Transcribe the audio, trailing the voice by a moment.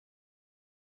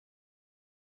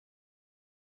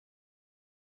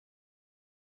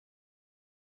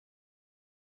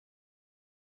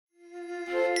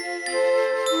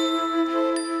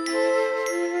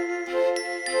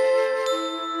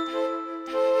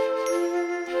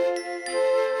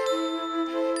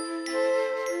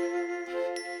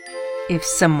If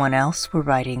someone else were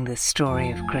writing this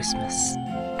story of Christmas,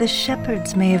 the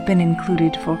shepherds may have been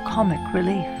included for comic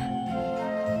relief.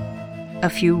 A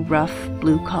few rough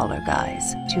blue-collar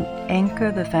guys to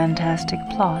anchor the fantastic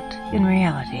plot in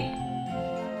reality.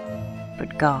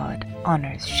 But God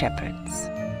honors shepherds.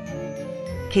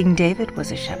 King David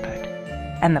was a shepherd,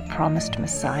 and the promised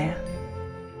Messiah,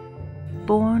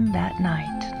 born that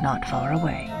night not far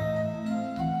away,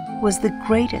 was the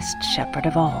greatest shepherd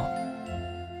of all.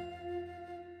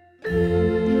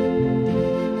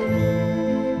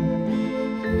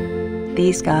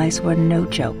 These guys were no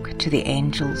joke to the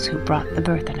angels who brought the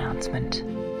birth announcement.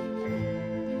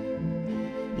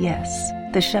 Yes,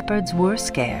 the shepherds were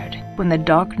scared when the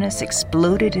darkness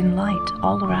exploded in light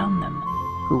all around them.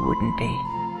 Who wouldn't be?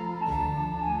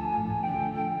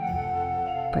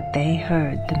 But they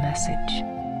heard the message,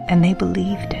 and they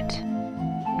believed it.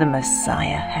 The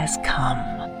Messiah has come.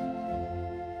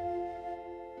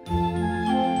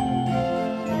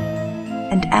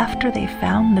 And after they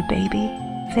found the baby,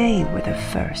 they were the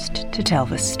first to tell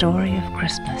the story of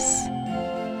Christmas.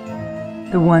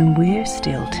 The one we're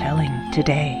still telling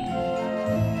today.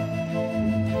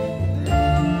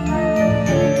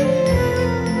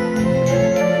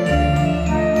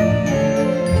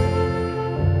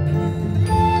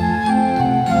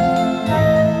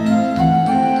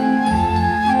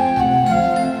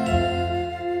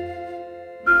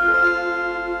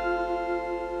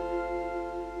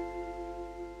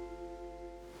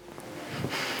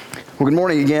 Well, good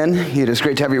morning again. It is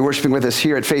great to have you worshiping with us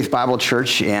here at Faith Bible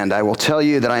Church, and I will tell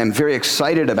you that I am very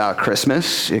excited about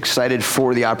Christmas, excited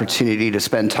for the opportunity to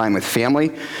spend time with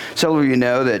family. Several of you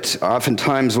know that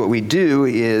oftentimes what we do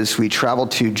is we travel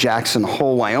to Jackson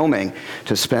Hole, Wyoming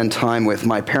to spend time with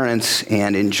my parents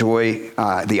and enjoy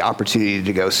the opportunity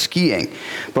to go skiing.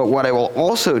 But what I will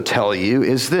also tell you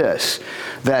is this,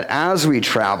 that as we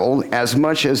travel, as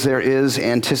much as there is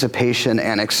anticipation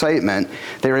and excitement,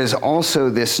 there is also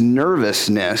this nervousness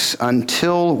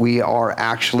until we are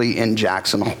actually in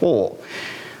Jackson Hole.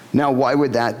 Now, why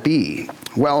would that be?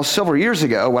 Well, several years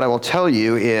ago, what I will tell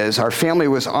you is our family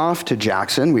was off to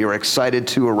Jackson. We were excited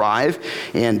to arrive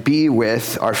and be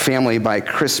with our family by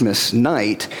Christmas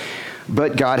night.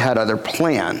 But God had other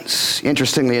plans.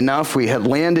 Interestingly enough, we had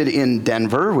landed in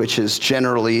Denver, which is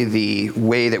generally the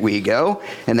way that we go,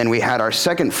 and then we had our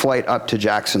second flight up to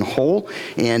Jackson Hole,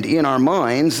 and in our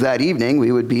minds that evening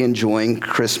we would be enjoying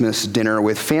Christmas dinner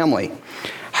with family.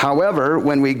 However,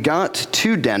 when we got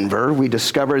to Denver, we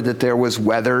discovered that there was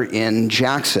weather in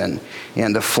Jackson,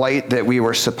 and the flight that we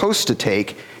were supposed to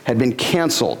take had been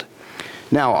canceled.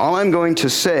 Now, all I'm going to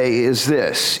say is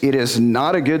this: it is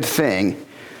not a good thing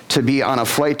to be on a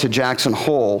flight to Jackson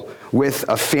Hole with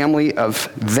a family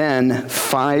of then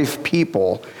 5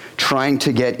 people trying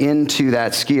to get into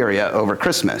that ski area over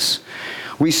Christmas.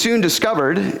 We soon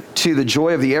discovered, to the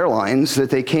joy of the airlines, that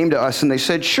they came to us and they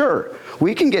said, sure,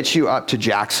 we can get you up to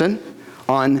Jackson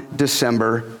on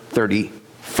December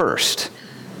 31st.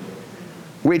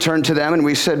 We turned to them and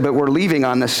we said, but we're leaving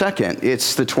on the 2nd.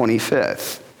 It's the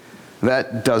 25th.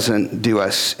 That doesn't do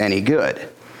us any good.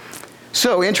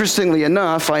 So, interestingly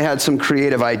enough, I had some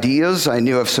creative ideas. I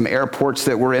knew of some airports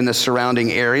that were in the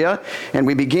surrounding area, and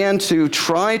we began to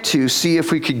try to see if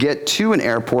we could get to an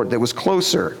airport that was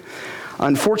closer.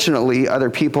 Unfortunately, other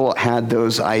people had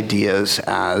those ideas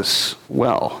as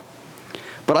well.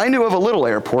 But I knew of a little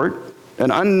airport,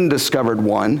 an undiscovered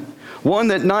one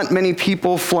that not many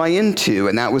people fly into,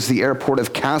 and that was the airport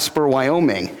of Casper,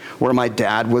 Wyoming, where my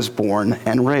dad was born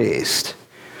and raised.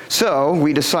 So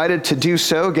we decided to do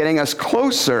so, getting us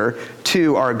closer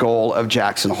to our goal of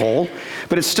Jackson Hole,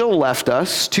 but it still left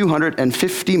us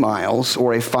 250 miles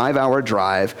or a 5-hour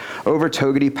drive over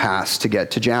Togety Pass to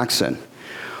get to Jackson.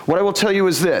 What I will tell you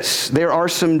is this: there are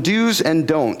some do's and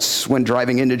don'ts when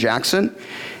driving into Jackson,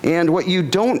 and what you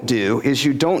don't do is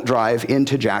you don't drive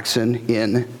into Jackson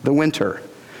in the winter.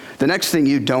 The next thing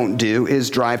you don't do is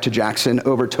drive to Jackson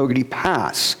over Togety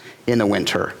Pass in the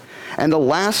winter. And the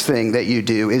last thing that you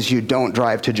do is you don't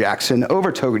drive to Jackson over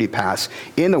Togety Pass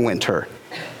in the winter,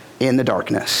 in the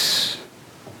darkness.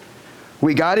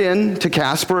 We got in to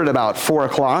Casper at about 4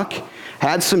 o'clock,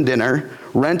 had some dinner,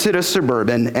 rented a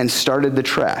Suburban, and started the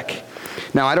trek.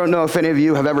 Now, I don't know if any of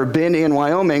you have ever been in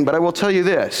Wyoming, but I will tell you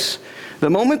this. The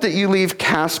moment that you leave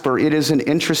Casper, it is an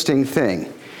interesting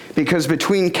thing, because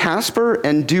between Casper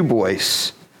and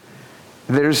DuBois,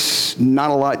 there's not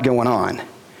a lot going on.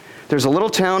 There's a little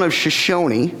town of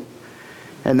Shoshone,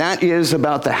 and that is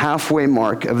about the halfway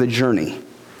mark of the journey.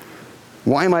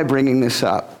 Why am I bringing this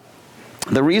up?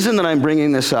 The reason that I'm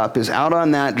bringing this up is out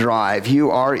on that drive,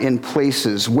 you are in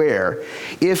places where,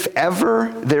 if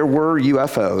ever there were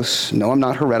UFOs, no, I'm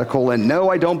not heretical, and no,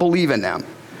 I don't believe in them,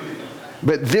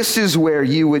 but this is where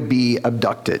you would be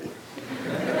abducted.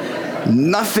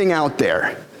 Nothing out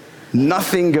there,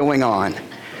 nothing going on.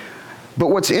 But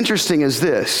what's interesting is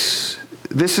this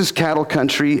is cattle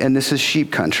country and this is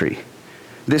sheep country.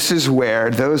 This is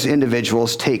where those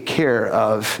individuals take care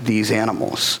of these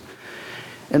animals.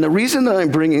 And the reason that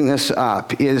I'm bringing this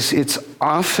up is it's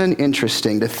often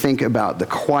interesting to think about the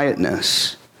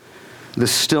quietness, the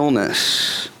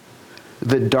stillness,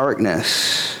 the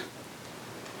darkness,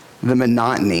 the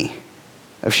monotony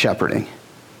of shepherding.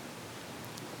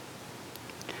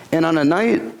 And on a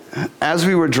night, as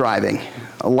we were driving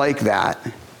like that,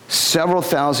 several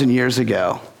thousand years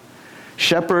ago,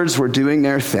 shepherds were doing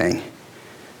their thing,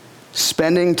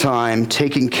 spending time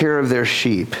taking care of their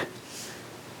sheep,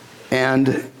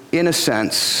 and in a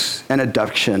sense, an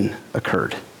abduction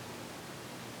occurred.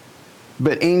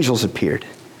 But angels appeared,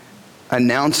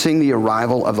 announcing the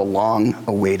arrival of the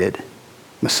long-awaited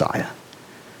Messiah.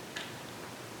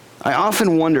 I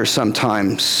often wonder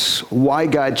sometimes why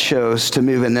God chose to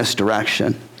move in this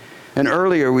direction. And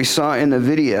earlier we saw in the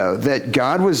video that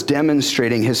God was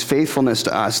demonstrating his faithfulness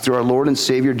to us through our Lord and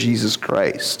Savior Jesus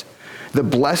Christ, the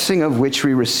blessing of which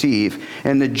we receive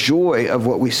and the joy of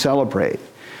what we celebrate.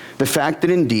 The fact that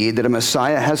indeed that a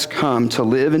Messiah has come to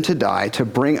live and to die to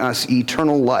bring us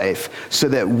eternal life so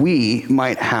that we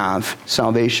might have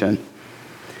salvation.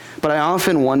 But I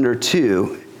often wonder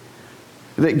too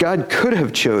that God could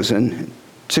have chosen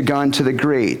to gone to the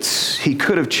greats. He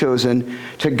could have chosen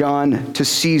to gone to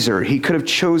Caesar. He could have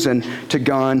chosen to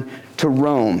gone to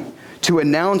Rome, to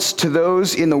announce to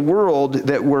those in the world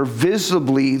that were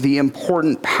visibly the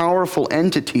important, powerful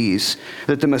entities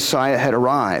that the Messiah had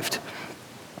arrived.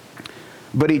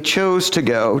 But he chose to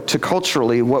go to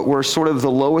culturally what were sort of the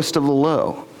lowest of the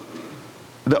low,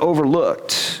 the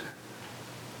overlooked,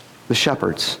 the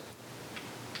shepherds.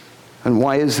 And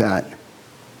why is that?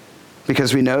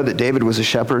 Because we know that David was a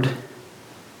shepherd,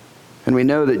 and we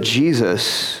know that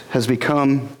Jesus has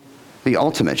become the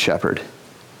ultimate shepherd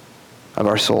of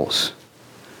our souls.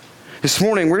 This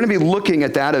morning, we're going to be looking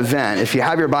at that event. If you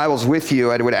have your Bibles with you,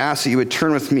 I would ask that you would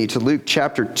turn with me to Luke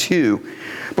chapter 2.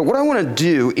 But what I want to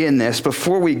do in this,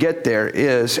 before we get there,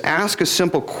 is ask a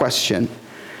simple question,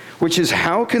 which is,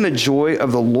 how can the joy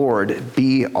of the Lord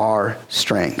be our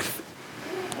strength?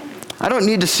 I don't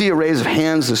need to see a raise of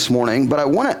hands this morning, but I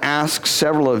want to ask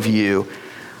several of you,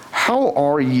 how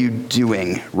are you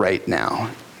doing right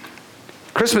now?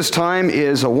 Christmas time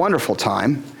is a wonderful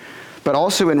time. But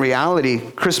also in reality,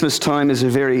 Christmas time is a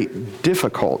very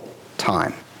difficult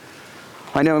time.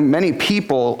 I know many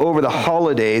people over the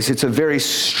holidays, it's a very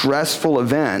stressful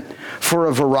event for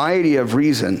a variety of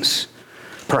reasons.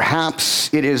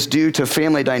 Perhaps it is due to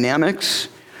family dynamics.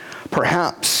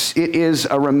 Perhaps it is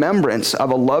a remembrance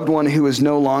of a loved one who is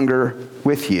no longer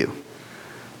with you.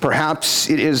 Perhaps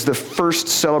it is the first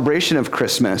celebration of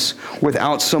Christmas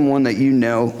without someone that you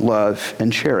know, love,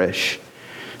 and cherish.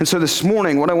 And so this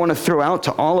morning, what I want to throw out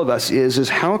to all of us is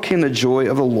how can the joy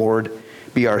of the Lord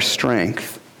be our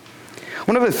strength?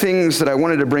 One of the things that I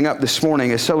wanted to bring up this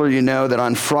morning is several of you know that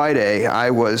on Friday,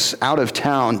 I was out of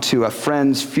town to a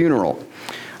friend's funeral.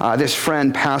 This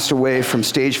friend passed away from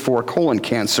stage 4 colon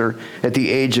cancer at the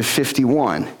age of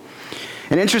 51.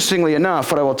 And interestingly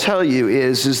enough, what I will tell you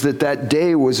is that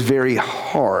day was very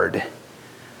hard.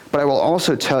 But I will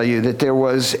also tell you that there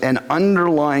was an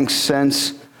underlying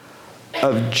sense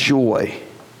of joy.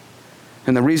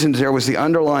 And the reason there was the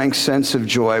underlying sense of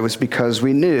joy was because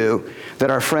we knew that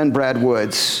our friend Brad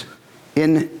Woods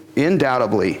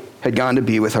undoubtedly had gone to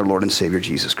be with our Lord and Savior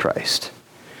Jesus Christ.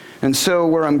 And so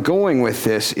where I'm going with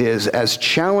this is, as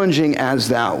challenging as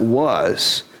that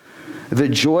was, the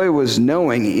joy was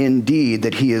knowing indeed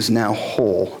that he is now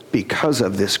whole because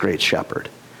of this great shepherd.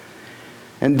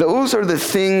 And those are the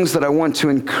things that I want to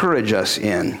encourage us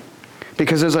in.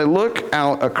 Because as I look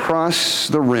out across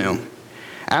the room,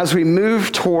 as we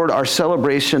move toward our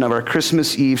celebration of our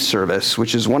Christmas Eve service,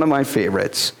 which is one of my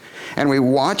favorites, and we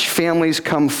watch families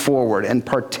come forward and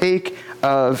partake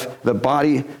of the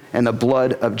body and the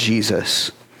blood of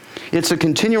Jesus, it's a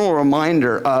continual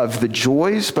reminder of the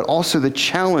joys, but also the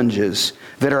challenges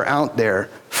that are out there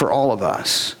for all of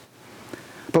us.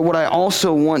 But what I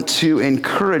also want to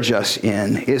encourage us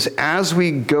in is, as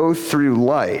we go through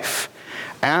life,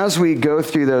 as we go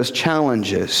through those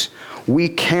challenges, we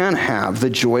can have the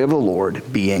joy of the Lord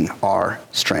being our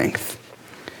strength.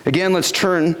 Again, let's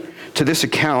turn to this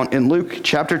account in Luke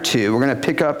chapter 2. We're going to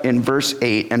pick up in verse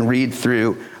 8 and read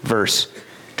through verse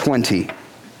 20.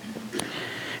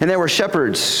 And there were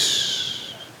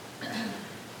shepherds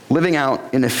living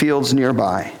out in the fields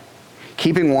nearby,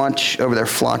 keeping watch over their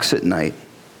flocks at night.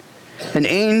 An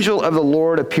angel of the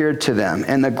Lord appeared to them,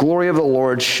 and the glory of the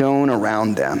Lord shone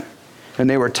around them, and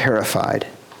they were terrified.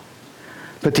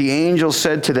 But the angel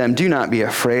said to them, "Do not be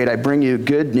afraid. I bring you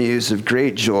good news of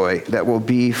great joy that will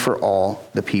be for all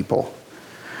the people.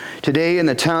 Today in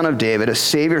the town of David, a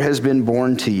Savior has been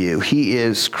born to you. He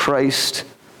is Christ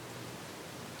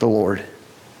the Lord.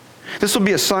 This will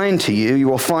be a sign to you. You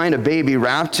will find a baby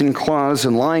wrapped in cloths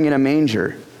and lying in a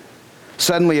manger."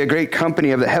 Suddenly a great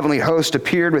company of the heavenly host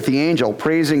appeared with the angel,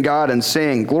 praising God and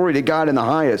saying, "Glory to God in the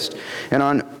highest, and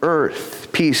on earth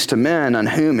peace to men on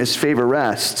whom his favor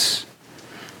rests."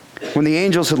 When the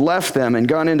angels had left them and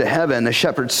gone into heaven, the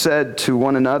shepherds said to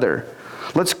one another,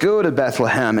 "Let's go to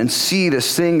Bethlehem and see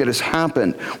this thing that has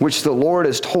happened, which the Lord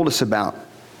has told us about."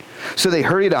 So they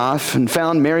hurried off and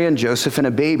found Mary and Joseph and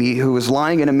a baby who was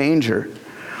lying in a manger.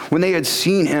 When they had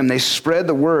seen him, they spread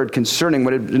the word concerning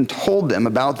what had been told them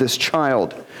about this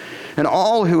child. And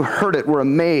all who heard it were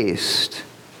amazed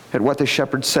at what the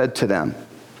shepherds said to them.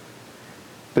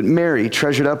 But Mary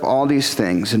treasured up all these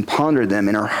things and pondered them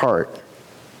in her heart.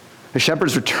 The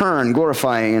shepherds returned,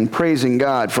 glorifying and praising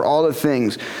God for all the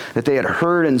things that they had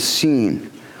heard and seen,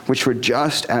 which were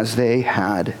just as they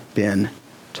had been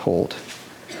told.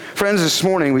 Friends, this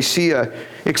morning we see an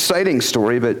exciting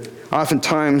story, but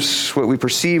oftentimes what we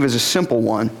perceive as a simple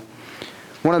one.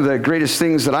 One of the greatest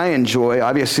things that I enjoy,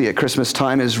 obviously at Christmas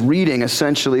time, is reading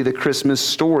essentially the Christmas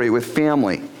story with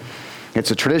family.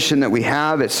 It's a tradition that we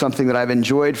have. It's something that I've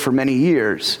enjoyed for many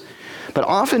years. But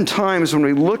oftentimes when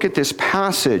we look at this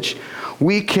passage,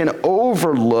 we can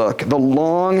overlook the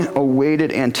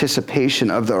long-awaited anticipation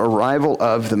of the arrival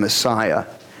of the Messiah.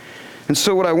 And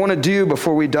so what I want to do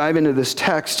before we dive into this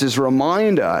text is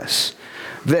remind us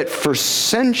that for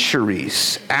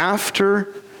centuries after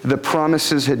the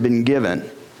promises had been given,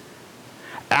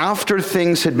 after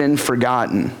things had been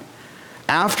forgotten,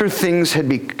 after things had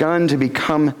begun to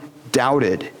become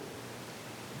doubted,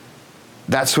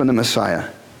 that's when the Messiah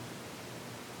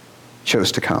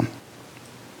chose to come.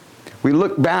 We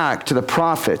look back to the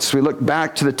prophets. We look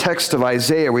back to the text of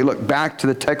Isaiah. We look back to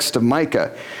the text of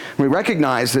Micah. We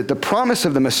recognize that the promise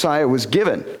of the Messiah was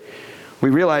given. We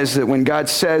realize that when God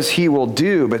says he will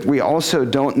do, but we also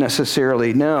don't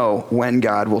necessarily know when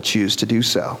God will choose to do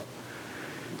so.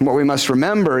 And what we must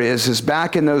remember is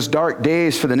back in those dark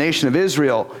days for the nation of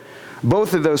Israel,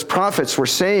 both of those prophets were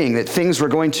saying that things were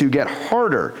going to get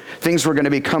harder, things were going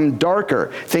to become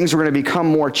darker, things were going to become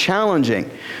more challenging.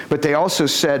 But they also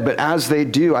said, but as they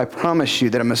do, I promise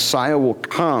you that a Messiah will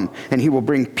come and he will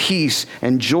bring peace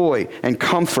and joy and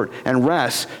comfort and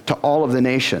rest to all of the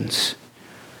nations.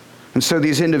 And so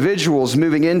these individuals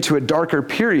moving into a darker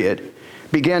period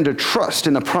began to trust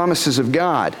in the promises of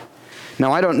God.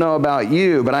 Now, I don't know about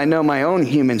you, but I know my own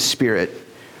human spirit.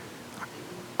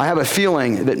 I have a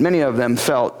feeling that many of them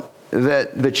felt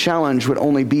that the challenge would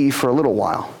only be for a little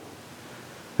while.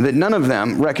 That none of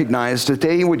them recognized that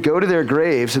they would go to their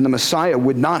graves and the Messiah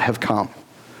would not have come.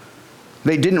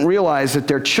 They didn't realize that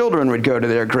their children would go to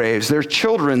their graves, their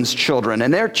children's children,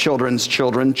 and their children's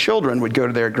children would go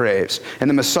to their graves, and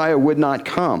the Messiah would not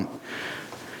come.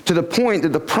 To the point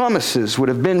that the promises would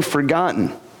have been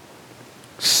forgotten.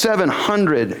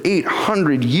 700,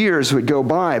 800 years would go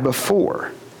by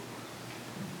before,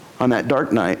 on that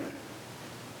dark night,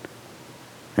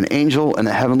 an angel and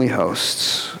the heavenly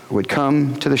hosts would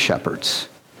come to the shepherds,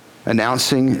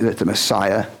 announcing that the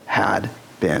Messiah had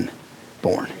been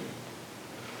born.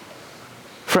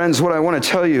 Friends, what I want to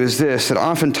tell you is this, that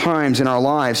oftentimes in our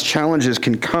lives, challenges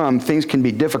can come, things can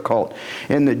be difficult,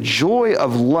 and the joy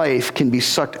of life can be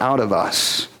sucked out of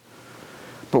us.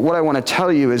 But what I want to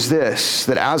tell you is this,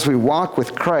 that as we walk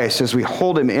with Christ, as we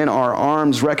hold him in our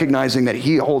arms, recognizing that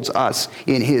he holds us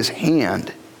in his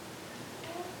hand,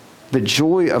 the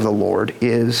joy of the Lord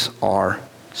is our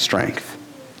strength.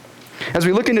 As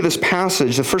we look into this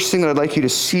passage, the first thing that I'd like you to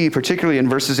see, particularly in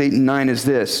verses 8 and 9, is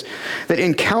this, that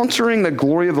encountering the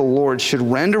glory of the Lord should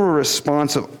render a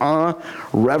response of awe,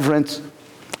 reverence,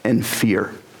 and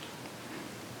fear.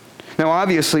 Now,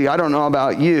 obviously, I don't know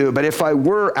about you, but if I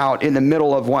were out in the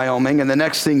middle of Wyoming and the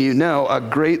next thing you know, a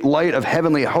great light of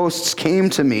heavenly hosts came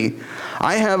to me,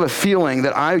 I have a feeling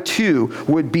that I too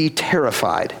would be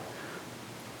terrified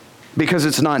because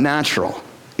it's not natural.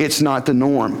 It's not the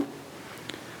norm.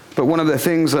 But one of the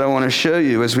things that I want to show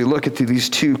you as we look at these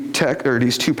two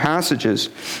passages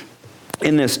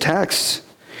in this text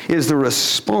is the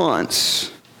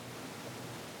response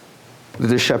that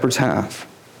the shepherds have.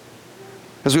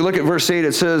 As we look at verse 8,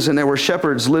 it says, "And there were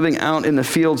shepherds living out in the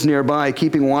fields nearby,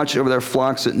 keeping watch over their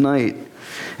flocks at night.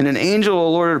 And an angel of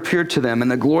the Lord appeared to them,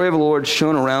 and the glory of the Lord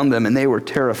shone around them, and they were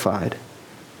terrified."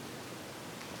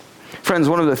 Friends,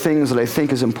 one of the things that I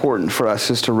think is important for us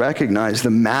is to recognize the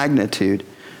magnitude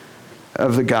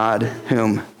of the God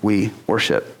whom we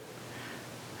worship.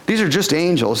 These are just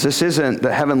angels. This isn't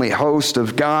the heavenly host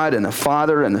of God and the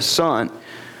Father and the Son.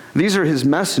 These are his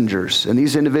messengers, and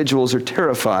these individuals are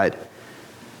terrified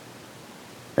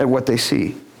at what they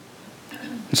see.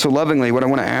 And so lovingly, what I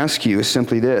want to ask you is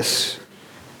simply this.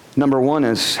 Number one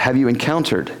is, have you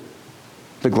encountered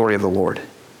the glory of the Lord?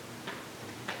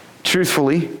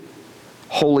 Truthfully,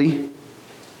 wholly,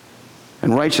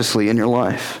 and righteously in your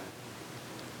life.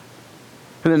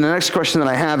 And then the next question that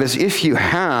I have is, if you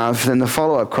have, then the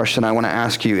follow-up question I want to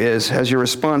ask you is, has your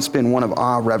response been one of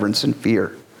awe, reverence, and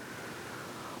fear?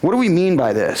 What do we mean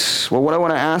by this? Well, what I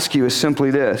want to ask you is simply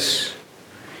this.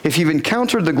 If you've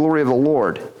encountered the glory of the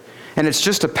Lord, and it's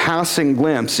just a passing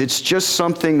glimpse, it's just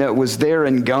something that was there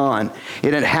and gone,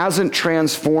 and it hasn't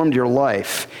transformed your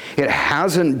life, it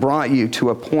hasn't brought you to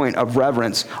a point of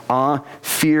reverence, awe,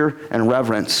 fear, and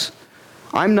reverence,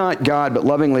 I'm not God, but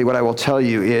lovingly what I will tell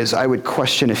you is I would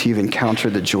question if you've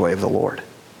encountered the joy of the Lord.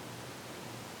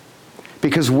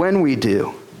 Because when we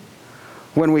do,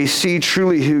 when we see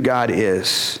truly who God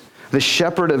is, the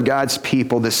shepherd of God's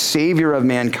people, the savior of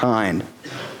mankind,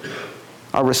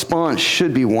 our response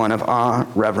should be one of awe,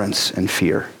 reverence, and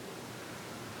fear.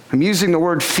 I'm using the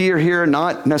word fear here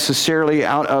not necessarily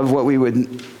out of what we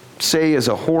would say is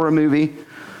a horror movie.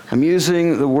 I'm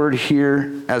using the word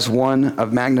here as one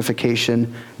of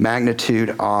magnification,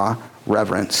 magnitude, awe,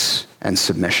 reverence, and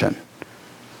submission.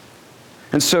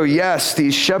 And so, yes,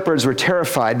 these shepherds were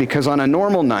terrified because on a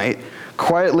normal night,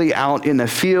 quietly out in the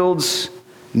fields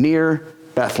near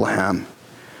Bethlehem,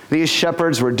 these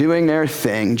shepherds were doing their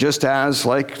thing just as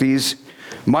like these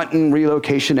mutton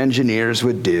relocation engineers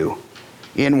would do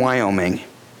in Wyoming.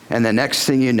 And the next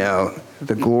thing you know,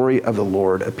 the glory of the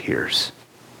Lord appears.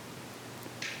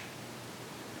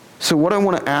 So what I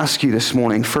want to ask you this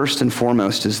morning, first and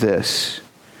foremost, is this.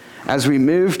 As we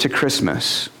move to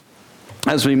Christmas,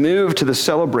 as we move to the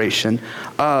celebration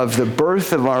of the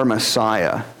birth of our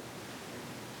Messiah,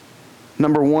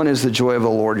 number one, is the joy of the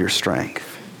Lord your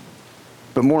strength?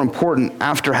 But more important,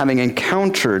 after having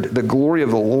encountered the glory of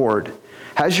the Lord,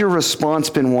 has your response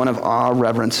been one of awe,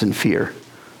 reverence, and fear?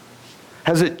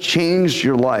 Has it changed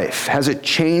your life? Has it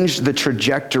changed the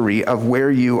trajectory of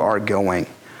where you are going?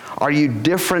 Are you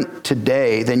different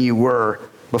today than you were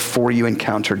before you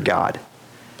encountered God?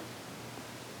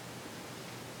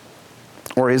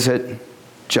 Or is it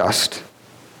just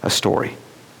a story?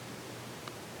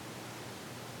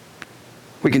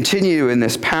 We continue in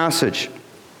this passage,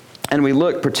 and we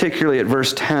look particularly at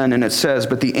verse 10, and it says,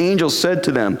 "But the angel said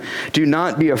to them, 'Do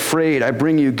not be afraid. I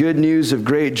bring you good news of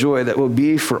great joy that will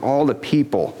be for all the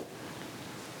people.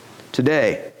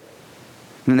 Today,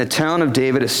 in the town of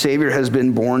David, a Savior has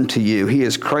been born to you. He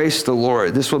is Christ the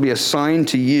Lord. This will be a sign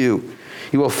to you.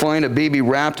 You will find a baby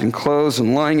wrapped in clothes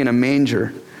and lying in a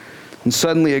manger.' And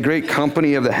suddenly a great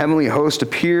company of the heavenly host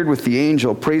appeared with the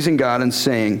angel, praising God and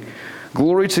saying,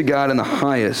 'Glory to God in the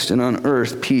highest, and on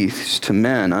earth peace to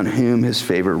men on whom his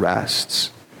favor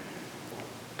rests.'"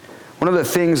 One of the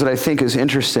things that I think is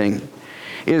interesting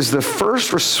is the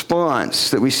first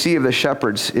response that we see of the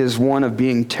shepherds is one of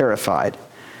being terrified.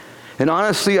 And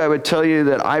honestly, I would tell you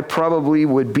that I probably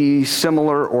would be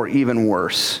similar or even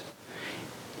worse.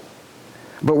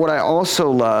 But what I also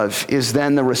love is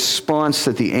then the response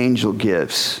that the angel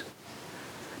gives.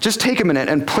 Just take a minute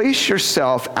and place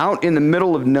yourself out in the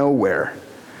middle of nowhere.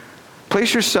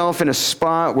 Place yourself in a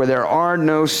spot where there are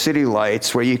no city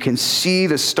lights, where you can see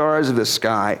the stars of the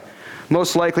sky.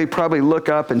 Most likely probably look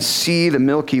up and see the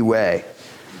Milky Way.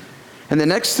 And the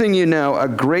next thing you know, a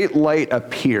great light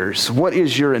appears. What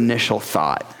is your initial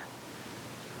thought?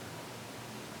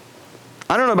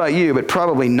 I don't know about you, but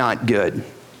probably not good.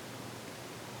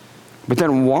 But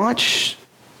then watch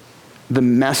the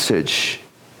message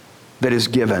that is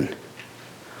given.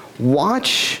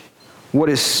 Watch what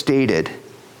is stated.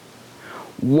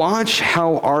 Watch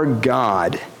how our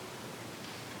God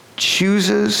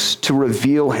chooses to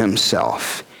reveal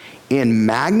himself in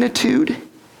magnitude,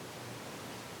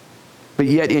 but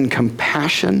yet in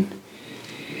compassion,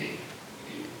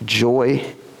 joy,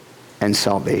 and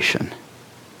salvation.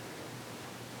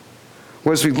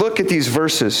 Well, as we look at these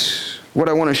verses, what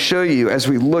I want to show you as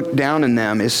we look down in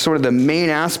them is sort of the main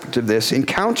aspect of this.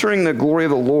 Encountering the glory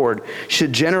of the Lord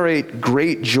should generate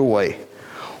great joy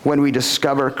when we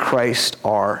discover Christ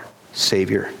our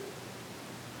Savior.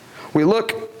 We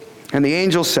look, and the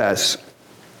angel says,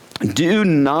 Do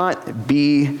not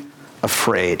be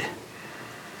afraid.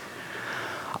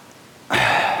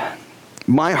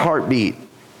 My heartbeat,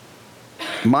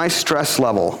 my stress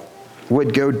level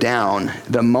would go down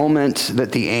the moment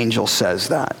that the angel says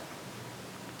that.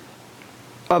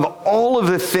 Of all of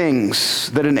the things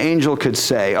that an angel could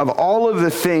say, of all of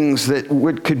the things that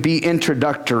could be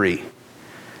introductory,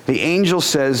 the angel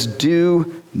says,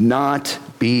 do not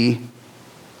be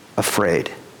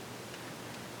afraid.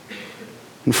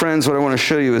 And friends, what I want to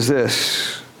show you is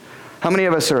this. How many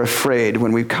of us are afraid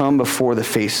when we come before the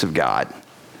face of God?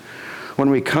 When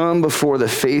we come before the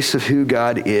face of who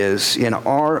God is in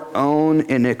our own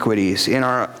iniquities, in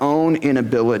our own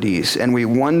inabilities, and we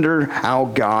wonder how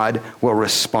God will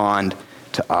respond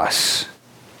to us.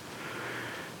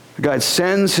 God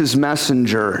sends his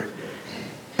messenger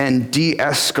and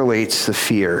de-escalates the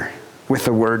fear with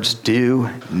the words, do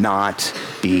not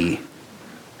be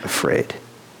afraid.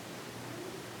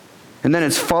 And then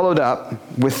it's followed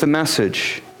up with the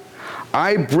message,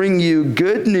 I bring you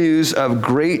good news of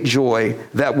great joy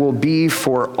that will be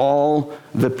for all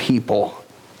the people.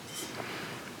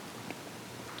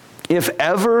 If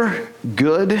ever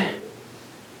good,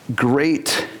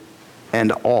 great,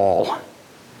 and all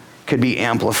could be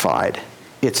amplified,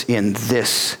 it's in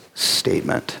this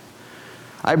statement.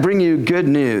 I bring you good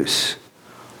news.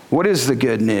 What is the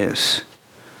good news?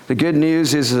 The good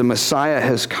news is the Messiah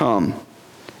has come.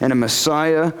 And a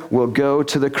Messiah will go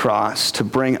to the cross to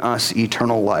bring us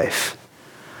eternal life.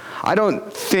 I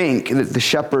don't think that the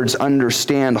shepherds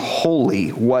understand wholly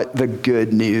what the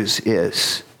good news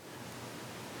is.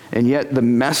 And yet the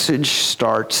message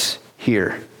starts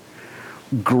here.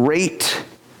 Great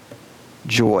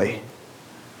joy.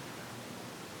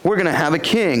 We're going to have a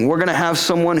king. We're going to have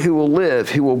someone who will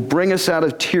live, who will bring us out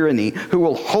of tyranny, who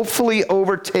will hopefully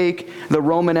overtake the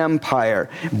Roman Empire,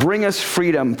 bring us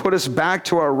freedom, put us back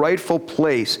to our rightful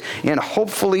place, and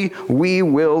hopefully we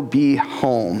will be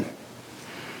home.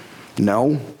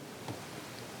 No.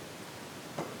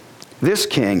 This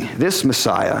king, this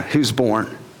Messiah who's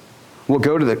born, will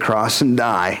go to the cross and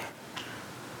die.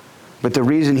 But the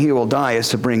reason he will die is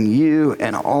to bring you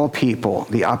and all people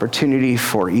the opportunity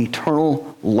for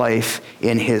eternal life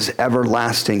in his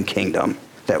everlasting kingdom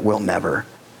that will never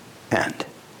end.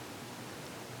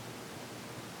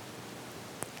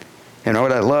 And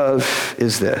what I love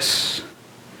is this.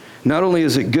 Not only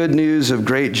is it good news of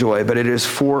great joy, but it is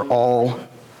for all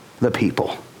the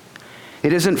people.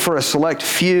 It isn't for a select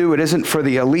few. It isn't for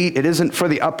the elite. It isn't for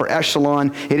the upper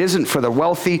echelon. It isn't for the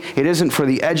wealthy. It isn't for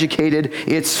the educated.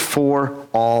 It's for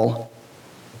all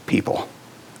people.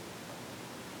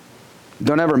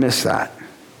 Don't ever miss that.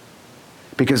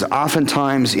 Because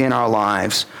oftentimes in our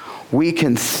lives, we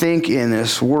can think in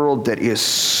this world that is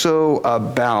so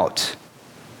about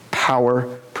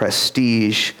power,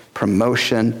 prestige,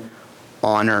 promotion,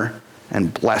 honor,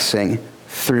 and blessing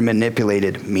through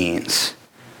manipulated means.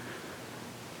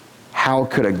 How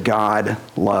could a God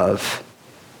love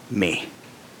me?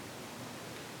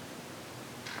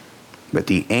 But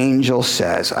the angel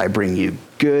says, I bring you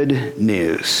good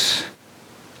news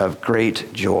of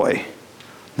great joy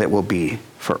that will be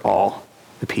for all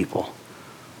the people.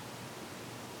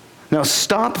 Now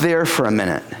stop there for a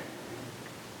minute.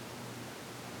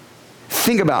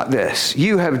 Think about this.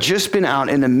 You have just been out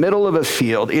in the middle of a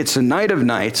field. It's a night of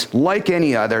nights, like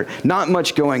any other, not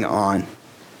much going on.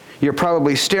 You're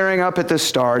probably staring up at the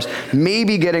stars,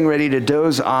 maybe getting ready to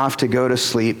doze off to go to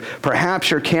sleep.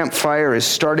 Perhaps your campfire is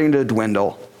starting to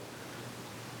dwindle.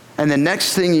 And the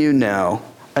next thing you know,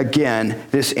 again,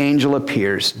 this angel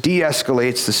appears,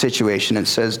 de-escalates the situation and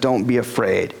says, don't be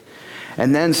afraid.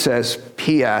 And then says,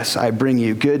 P.S., I bring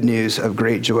you good news of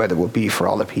great joy that will be for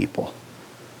all the people.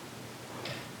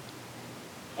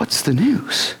 What's the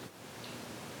news?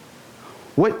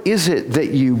 What is it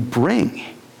that you bring?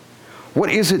 What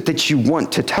is it that you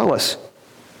want to tell us?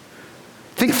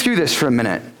 Think through this for a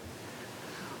minute.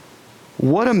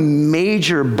 What a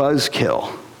major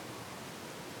buzzkill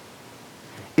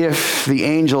if the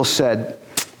angel said,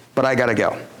 but I gotta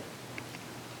go.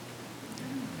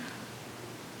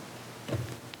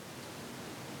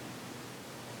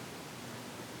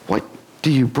 What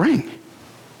do you bring?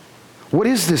 What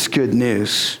is this good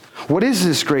news? What is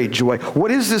this great joy?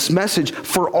 What is this message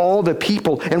for all the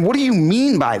people? And what do you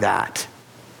mean by that?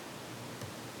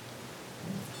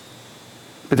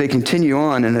 But they continue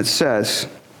on and it says,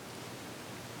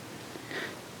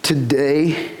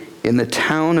 today in the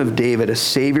town of David, a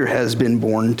Savior has been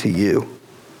born to you.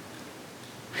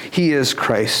 He is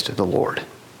Christ the Lord.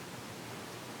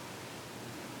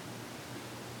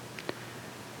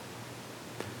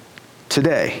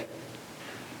 Today,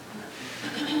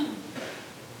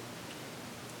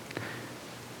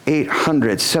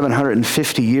 800,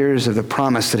 750 years of the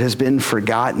promise that has been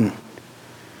forgotten,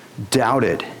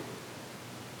 doubted,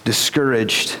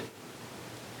 discouraged,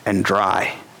 and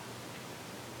dry.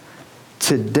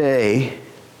 Today,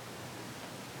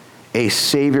 a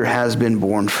Savior has been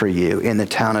born for you in the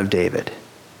town of David,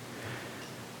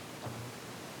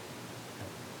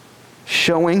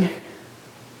 showing,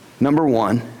 number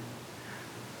one,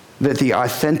 that the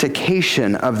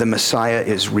authentication of the Messiah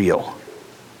is real.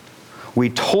 We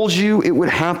told you it would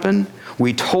happen.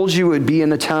 We told you it would be in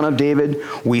the town of David.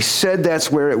 We said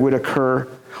that's where it would occur.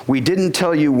 We didn't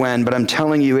tell you when, but I'm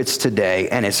telling you it's today,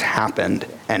 and it's happened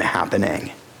and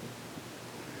happening.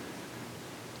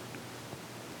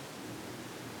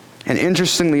 And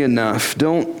interestingly enough,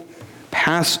 don't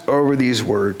pass over these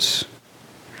words.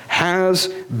 Has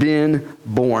been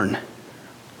born.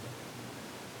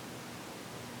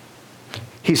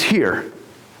 He's here.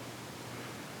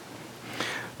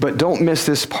 But don't miss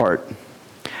this part.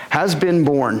 Has been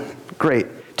born. Great.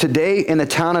 Today in the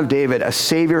town of David, a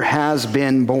Savior has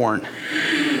been born.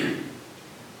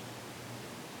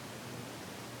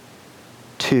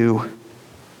 To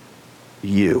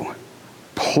you.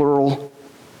 Plural,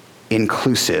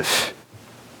 inclusive.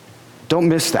 Don't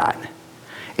miss that.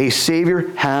 A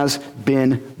Savior has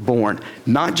been born.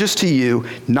 Not just to you,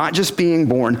 not just being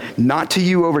born, not to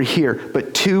you over here,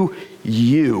 but to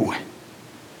you.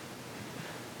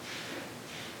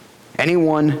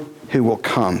 Anyone who will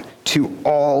come, to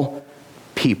all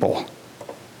people.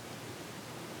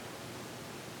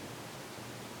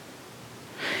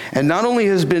 And not only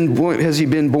has he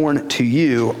been born to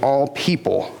you, all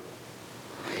people,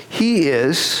 he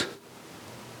is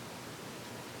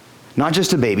not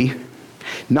just a baby,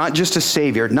 not just a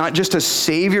Savior, not just a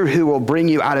Savior who will bring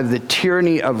you out of the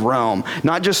tyranny of Rome,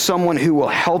 not just someone who will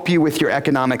help you with your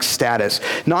economic status,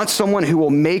 not someone who will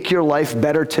make your life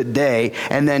better today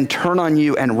and then turn on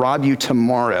you and rob you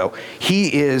tomorrow.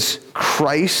 He is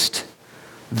Christ,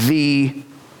 the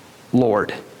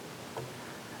Lord,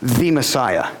 the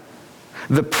Messiah,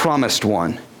 the promised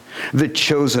one, the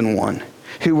chosen one,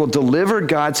 who will deliver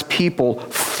God's people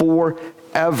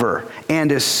forever and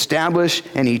establish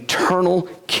an eternal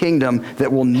kingdom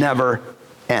that will never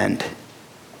end.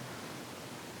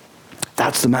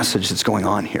 That's the message that's going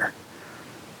on here.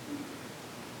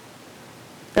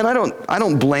 And I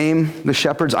don't blame the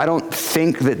shepherds. I don't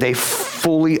think that they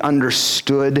fully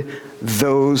understood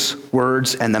those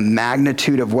words and the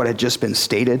magnitude of what had just been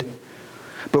stated.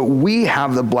 But we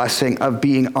have the blessing of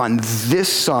being on this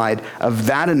side of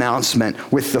that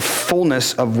announcement with the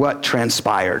fullness of what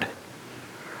transpired.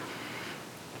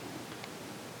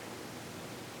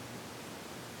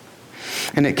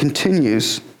 And it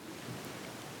continues.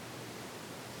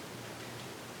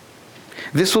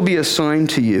 This will be a sign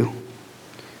to you.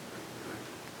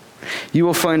 You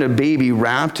will find a baby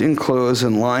wrapped in clothes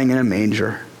and lying in a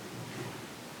manger.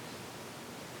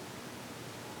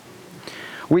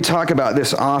 We talk about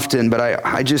this often, but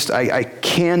I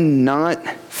cannot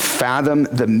fathom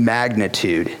the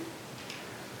magnitude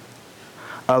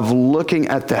of looking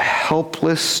at the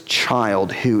helpless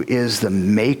child who is the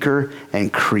maker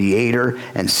and creator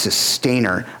and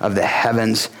sustainer of the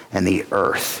heavens and the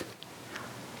earth.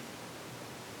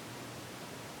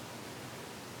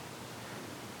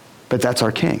 But that's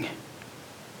our King.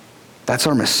 That's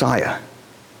our Messiah.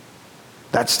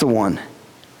 That's the one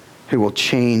who will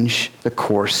change the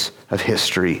course of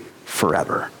history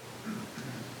forever.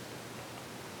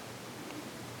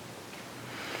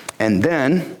 And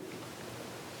then,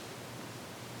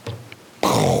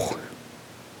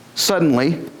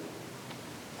 suddenly,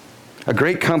 a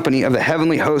great company of the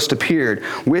heavenly host appeared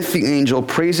with the angel,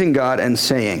 praising God and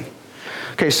saying,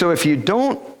 okay, so if you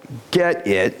don't get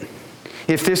it,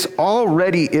 if this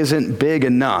already isn't big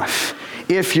enough,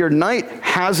 if your night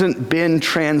hasn't been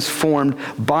transformed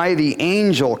by the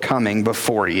angel coming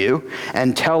before you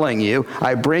and telling you,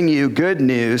 I bring you good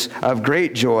news of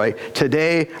great joy.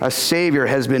 Today, a Savior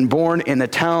has been born in the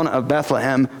town of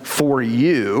Bethlehem for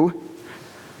you.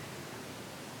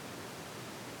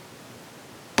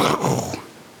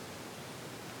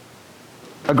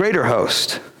 A greater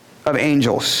host of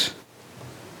angels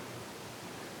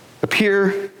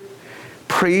appear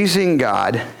praising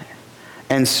God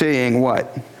and saying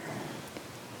what?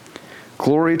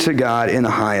 Glory to God in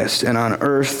the highest, and on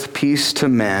earth peace to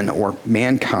men, or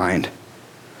mankind,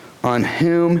 on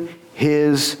whom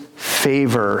his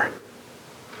favor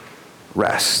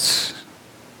rests.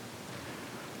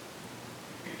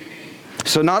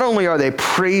 So not only are they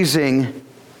praising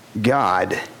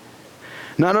God,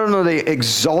 not only are they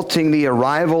exalting the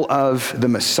arrival of the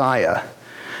Messiah,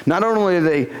 Not only are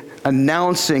they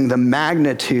announcing the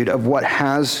magnitude of what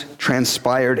has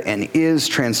transpired and is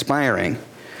transpiring,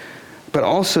 but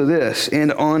also this,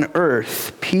 and on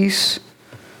earth, peace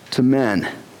to men,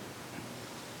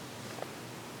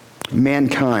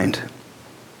 mankind.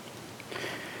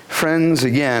 Friends,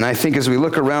 again, I think as we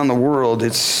look around the world,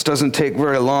 it doesn't take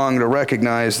very long to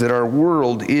recognize that our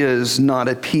world is not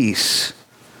at peace.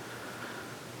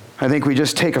 I think we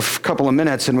just take a couple of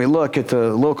minutes and we look at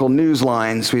the local news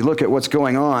lines, we look at what's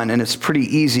going on, and it's pretty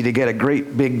easy to get a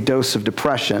great big dose of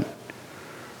depression.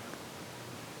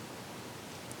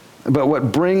 But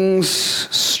what brings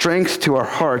strength to our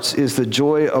hearts is the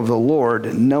joy of the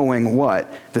Lord, knowing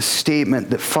what? The statement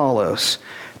that follows.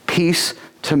 Peace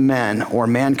to men or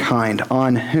mankind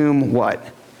on whom what?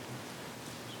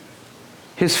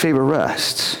 His favor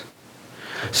rests.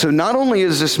 So not only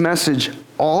is this message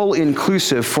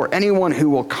all-inclusive for anyone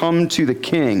who will come to the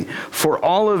King, for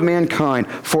all of mankind,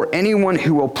 for anyone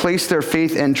who will place their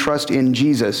faith and trust in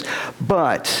Jesus,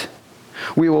 but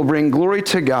we will bring glory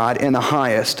to God in the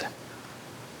highest.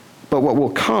 But what will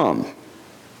come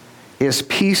is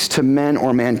peace to men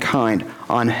or mankind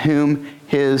on whom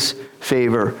his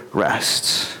favor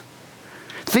rests.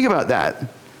 Think about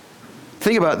that.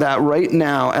 Think about that right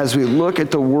now as we look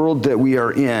at the world that we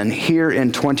are in here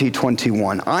in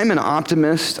 2021. I'm an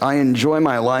optimist. I enjoy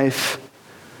my life.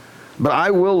 But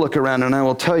I will look around and I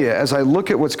will tell you, as I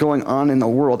look at what's going on in the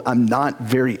world, I'm not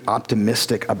very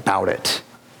optimistic about it.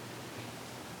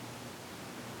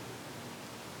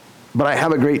 But I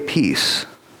have a great peace.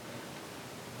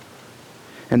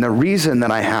 And the reason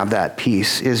that I have that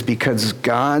peace is because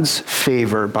God's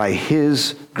favor by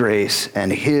his grace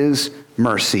and his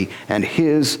mercy and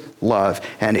his love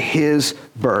and his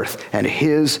birth and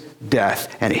his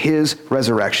death and his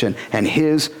resurrection and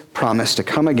his promise to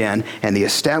come again and the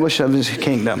establishment of his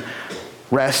kingdom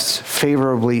rests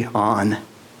favorably on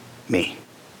me.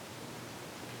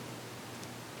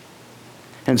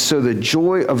 And so the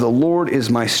joy of the Lord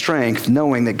is my strength,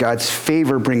 knowing that God's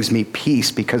favor brings me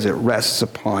peace because it rests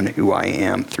upon who I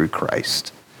am through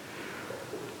Christ.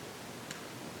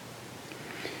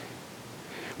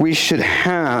 We should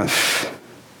have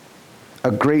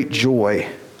a great joy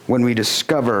when we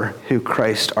discover who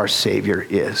Christ our Savior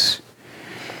is.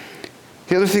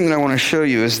 The other thing that I want to show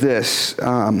you is this.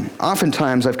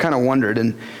 Oftentimes I've kind of wondered,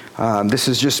 and this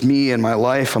is just me in my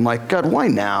life. I'm like, God, why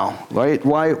now? Right?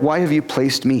 Why have you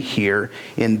placed me here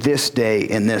in this day,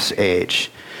 in this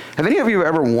age? Have any of you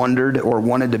ever wondered or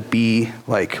wanted to be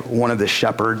like one of the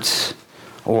shepherds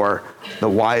or the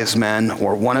wise men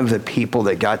or one of the people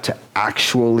that got to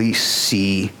actually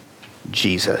see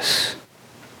Jesus?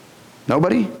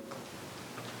 Nobody?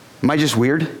 Am I just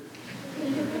weird?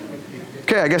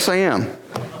 Okay, I guess I am.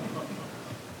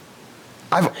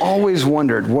 I've always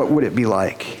wondered, what would it be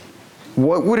like?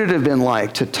 What would it have been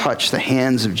like to touch the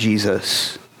hands of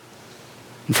Jesus?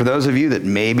 And for those of you that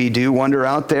maybe do wonder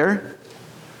out there,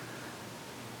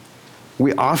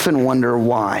 we often wonder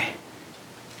why.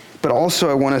 But also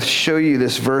I want to show you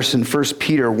this verse in 1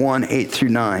 Peter 1, 8 through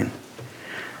 9.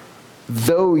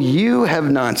 Though you have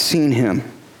not seen him,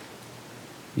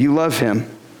 you love him.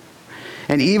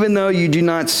 And even though you do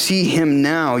not see him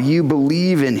now, you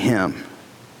believe in him.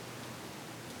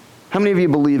 How many of you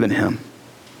believe in him?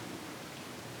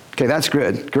 Okay, that's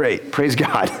good. Great. Praise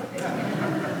God.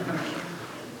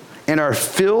 And are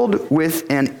filled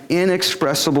with an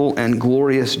inexpressible and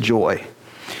glorious joy.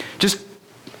 Just,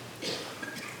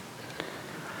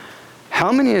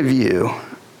 how many of you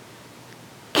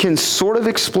can sort of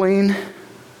explain,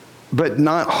 but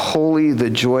not wholly, the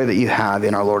joy that you have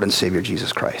in our Lord and Savior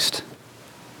Jesus Christ?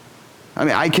 I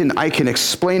mean, I can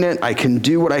explain it, I can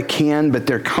do what I can, but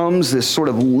there comes this sort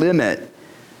of limit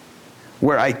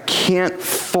where I can't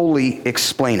fully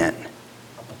explain it.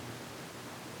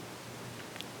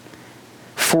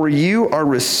 For you are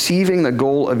receiving the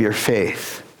goal of your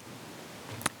faith.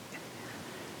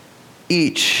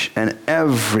 Each and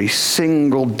every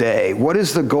single day. What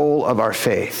is the goal of our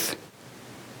faith?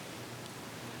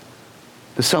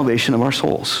 The salvation of our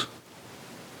souls.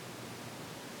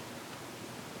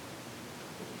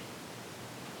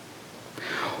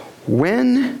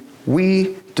 When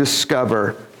we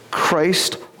discover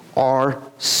Christ our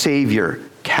Savior,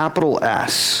 capital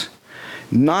S,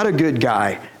 not a good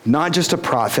guy, not just a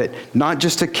prophet, not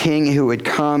just a king who would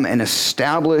come and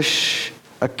establish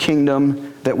a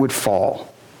kingdom that would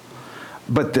fall,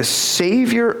 but the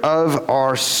Savior of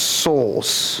our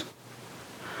souls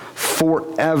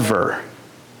forever,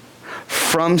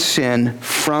 from sin,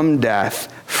 from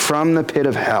death, from the pit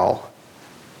of hell,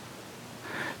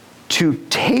 to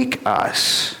take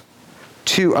us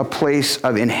to a place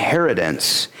of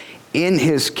inheritance in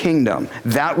his kingdom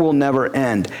that will never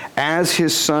end as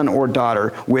his son or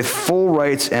daughter with full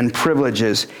rights and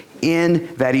privileges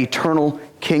in that eternal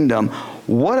kingdom,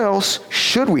 what else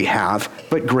should we have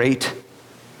but great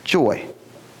joy?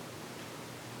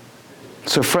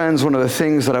 So friends, one of the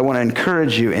things that I want to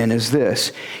encourage you in is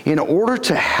this. In order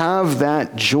to have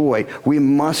that joy, we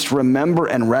must remember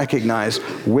and recognize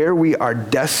where we are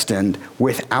destined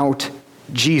without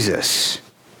Jesus.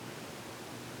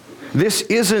 This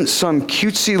isn't some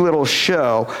cutesy little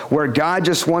show where God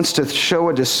just wants to show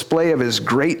a display of his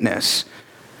greatness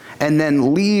and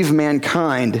then leave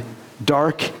mankind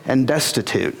dark and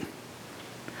destitute.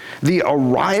 The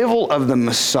arrival of the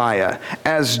Messiah,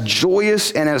 as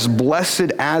joyous and as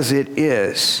blessed as it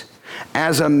is,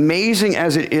 as amazing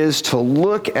as it is to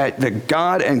look at the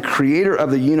God and creator of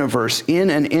the universe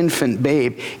in an infant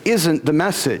babe, isn't the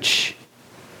message.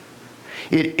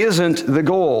 It isn't the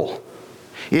goal.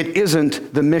 It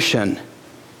isn't the mission.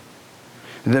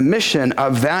 The mission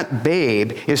of that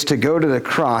babe is to go to the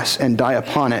cross and die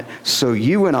upon it so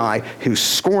you and I, who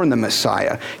scorn the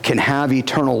Messiah, can have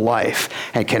eternal life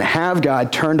and can have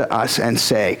God turn to us and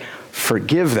say,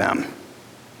 forgive them,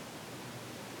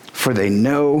 for they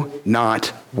know not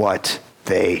what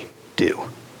they do.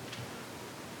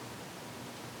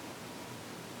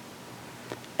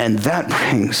 And that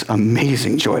brings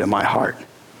amazing joy to my heart.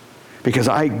 Because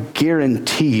I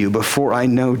guarantee you, before I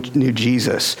knew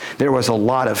Jesus, there was a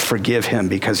lot of forgive him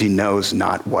because he knows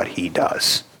not what he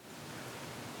does.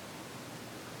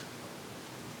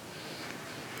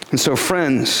 And so,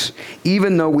 friends,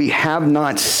 even though we have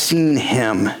not seen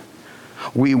him,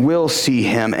 we will see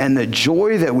him. And the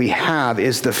joy that we have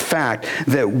is the fact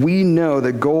that we know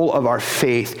the goal of our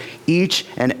faith each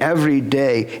and every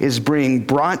day is being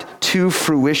brought to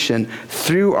fruition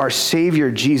through our Savior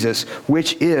Jesus,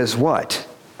 which is what?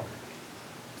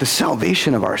 The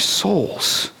salvation of our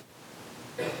souls.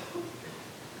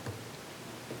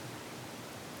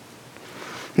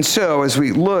 And so, as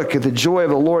we look at the joy of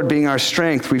the Lord being our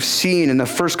strength, we've seen in the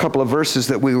first couple of verses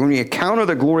that when we encounter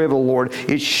the glory of the Lord,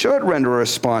 it should render a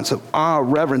response of awe,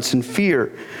 reverence, and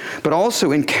fear. But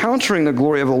also, encountering the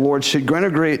glory of the Lord should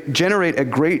generate a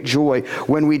great joy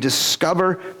when we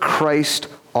discover Christ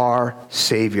our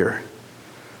Savior.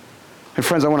 And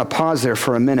friends, I want to pause there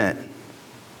for a minute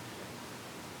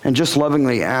and just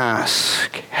lovingly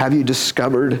ask, have you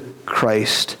discovered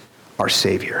Christ our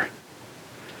Savior?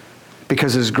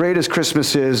 Because as great as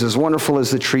Christmas is, as wonderful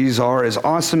as the trees are, as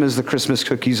awesome as the Christmas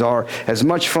cookies are, as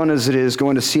much fun as it is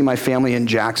going to see my family in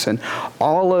Jackson,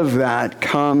 all of that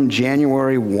come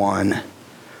January 1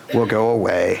 will go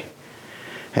away.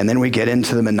 And then we get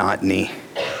into the monotony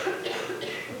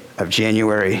of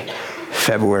January,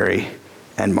 February,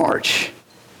 and March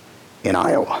in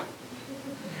Iowa.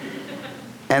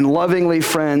 And lovingly,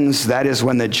 friends, that is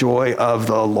when the joy of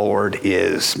the Lord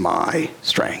is my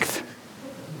strength.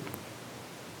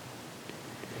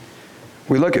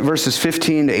 We look at verses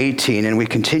 15 to 18, and we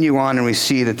continue on, and we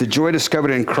see that the joy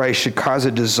discovered in Christ should cause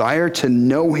a desire to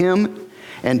know him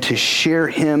and to share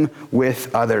him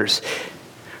with others.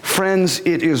 Friends,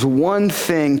 it is one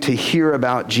thing to hear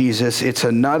about Jesus. It's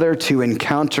another to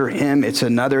encounter him. It's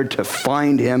another to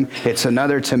find him. It's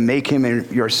another to make him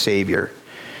your Savior.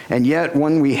 And yet,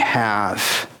 when we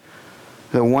have,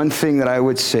 the one thing that I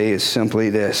would say is simply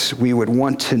this: we would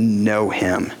want to know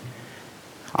him.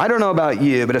 I don't know about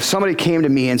you, but if somebody came to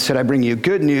me and said, I bring you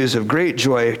good news of great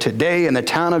joy, today in the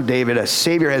town of David, a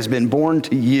Savior has been born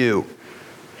to you.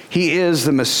 He is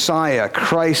the Messiah,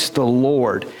 Christ the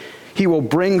Lord. He will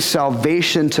bring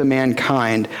salvation to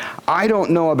mankind. I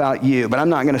don't know about you, but I'm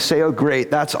not going to say, oh,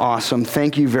 great, that's awesome.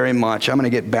 Thank you very much. I'm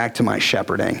going to get back to my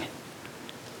shepherding.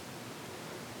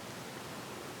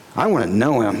 I want to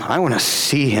know him. I want to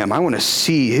see him. I want to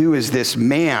see who is this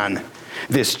man,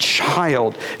 this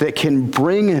child that can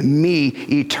bring me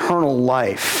eternal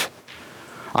life.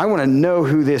 I want to know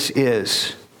who this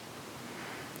is.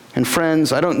 And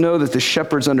friends, I don't know that the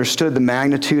shepherds understood the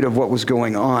magnitude of what was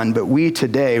going on, but we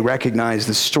today recognize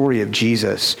the story of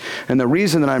Jesus. And the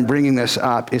reason that I'm bringing this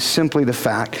up is simply the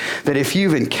fact that if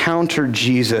you've encountered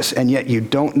Jesus and yet you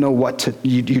don't know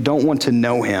you don't want to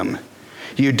know him,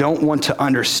 you don't want to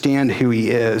understand who he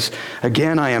is.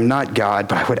 Again, I am not God,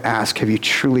 but I would ask, have you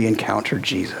truly encountered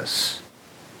Jesus?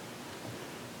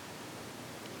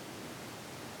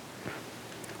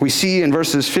 We see in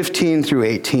verses 15 through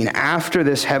 18, after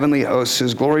this heavenly host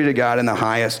says, glory to God in the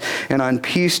highest, and on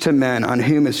peace to men on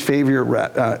whom his favor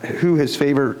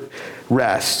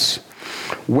rests.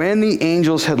 When the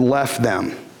angels had left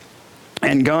them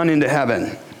and gone into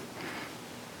heaven,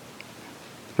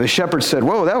 the shepherds said,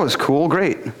 whoa, that was cool,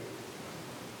 great.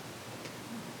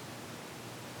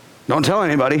 Don't tell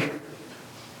anybody.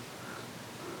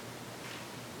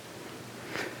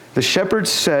 The shepherds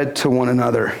said to one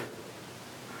another,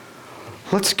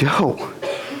 let's go.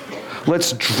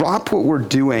 Let's drop what we're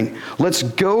doing. Let's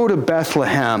go to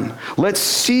Bethlehem. Let's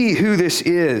see who this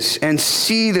is and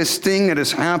see this thing that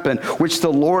has happened, which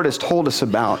the Lord has told us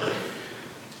about.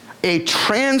 A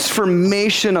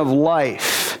transformation of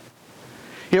life.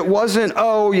 It wasn't,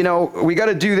 we got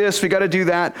to do this, we got to do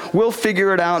that. We'll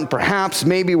figure it out and perhaps,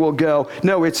 maybe we'll go.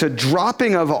 No, it's a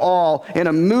dropping of all and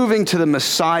a moving to the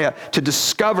Messiah to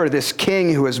discover this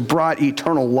King who has brought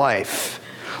eternal life.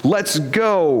 Let's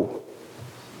go.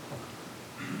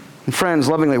 And friends,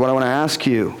 lovingly, what I want to ask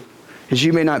you is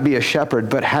you may not be a shepherd,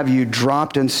 but have you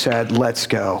dropped and said, let's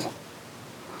go.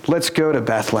 Let's go to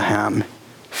Bethlehem,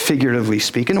 figuratively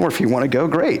speaking, or if you want to go,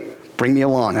 great. Bring me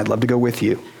along. I'd love to go with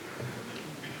you.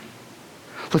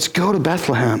 Let's go to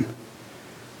Bethlehem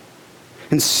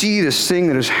and see this thing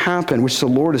that has happened, which the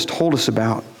Lord has told us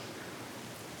about.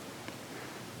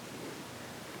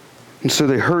 And so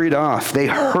they hurried off. They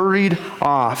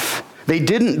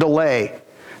didn't delay.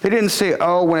 They didn't say,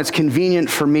 when it's convenient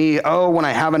for me. When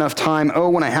I have enough time.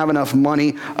 When I have enough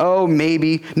money.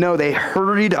 Maybe. No, they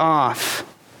hurried off.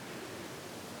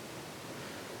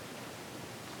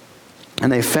 And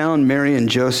they found Mary and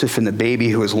Joseph and the baby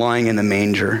who was lying in the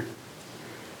manger.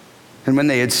 And when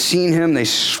they had seen him, they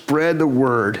spread the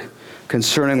word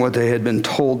concerning what they had been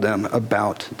told them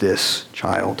about this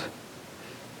child.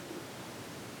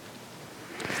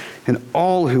 And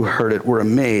all who heard it were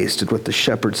amazed at what the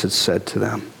shepherds had said to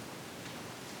them.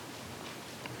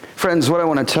 Friends, what I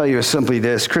want to tell you is simply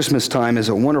this. Christmas time is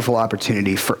a wonderful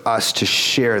opportunity for us to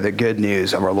share the good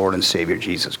news of our Lord and Savior,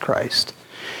 Jesus Christ.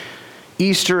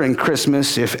 Easter and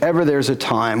Christmas, if ever there's a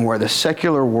time where the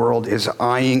secular world is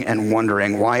eyeing and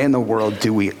wondering, why in the world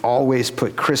do we always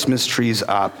put Christmas trees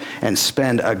up and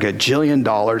spend a gajillion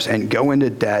dollars and go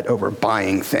into debt over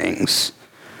buying things?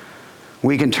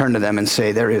 We can turn to them and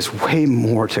say, there is way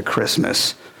more to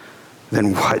Christmas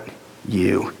than what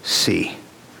you see.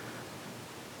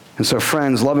 And so,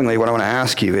 friends, lovingly, what I want to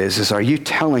ask you is are you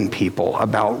telling people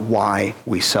about why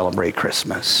we celebrate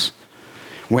Christmas?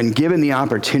 When given the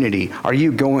opportunity, are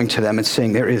you going to them and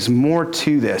saying there is more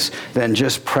to this than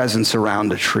just presents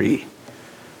around a tree?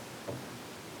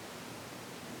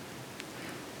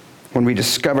 When we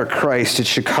discover Christ, it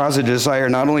should cause a desire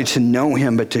not only to know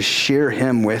him, but to share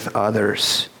him with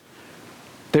others.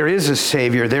 There is a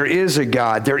Savior. There is a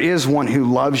God. There is one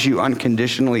who loves you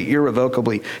unconditionally,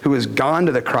 irrevocably, who has gone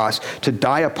to the cross to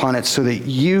die upon it so that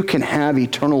you can have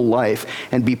eternal life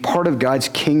and be part of God's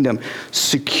kingdom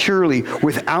securely,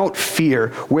 without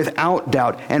fear, without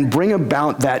doubt, and bring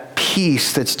about that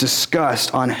peace that's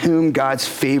discussed on whom God's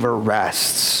favor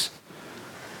rests.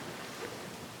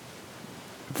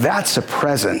 That's a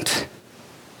present.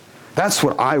 That's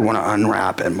what I want to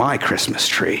unwrap in my Christmas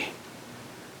tree.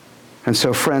 And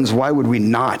so, friends, why would we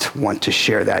not want to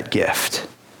share that gift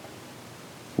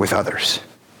with others?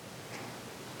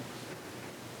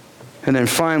 And then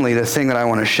finally, the thing that I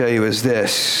want to show you is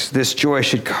this. This joy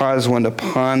should cause one to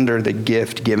ponder the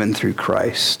gift given through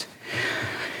Christ.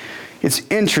 It's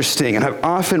interesting, and I've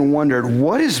often wondered,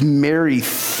 what is Mary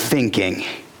thinking?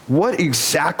 What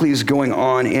exactly is going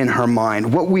on in her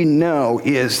mind? What we know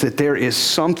is that there is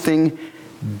something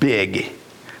big,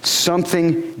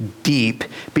 something deep,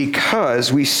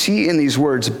 because we see in these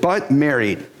words, but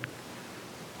married,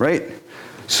 right?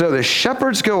 So the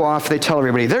shepherds go off, they tell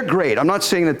everybody, they're great. I'm not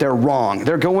saying that they're wrong.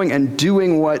 They're going and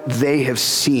doing what they have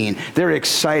seen. They're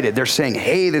excited. They're saying,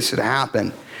 hey, this had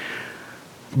happened.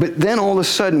 But then all of a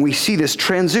sudden we see this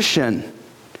transition.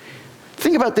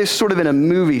 Think about this sort of in a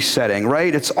movie setting,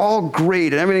 right? It's all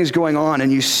great and everything's going on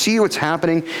and you see what's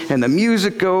happening and the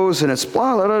music goes and it's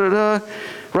blah, blah, blah, blah, blah,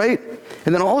 right?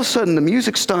 And then all of a sudden the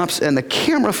music stops and the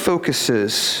camera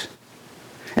focuses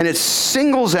and it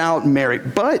singles out Mary.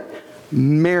 But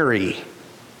Mary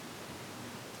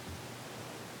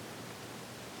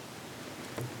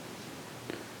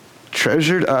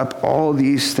treasured up all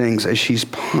these things as she's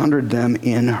pondered them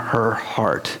in her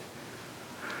heart.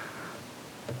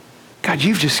 God,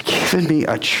 you've just given me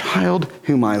a child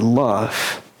whom I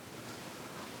love,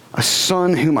 a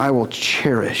son whom I will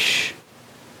cherish,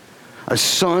 a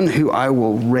son who I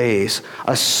will raise,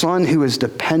 a son who is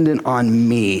dependent on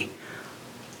me.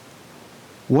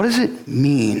 What does it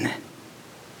mean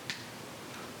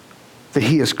that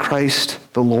he is Christ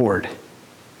the Lord?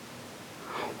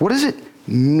 What does it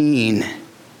mean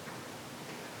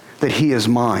that he is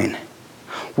mine?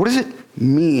 What does it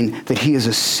mean that he is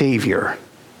a Savior?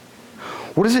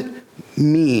 What does it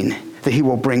mean that he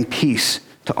will bring peace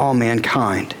to all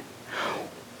mankind?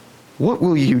 What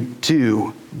will you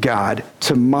do, God,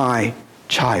 to my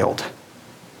child?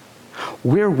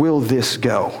 Where will this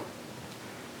go?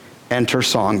 Enter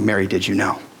song, Mary, Did You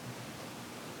Know?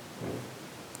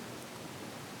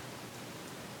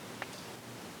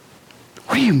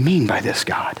 What do you mean by this,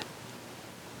 God?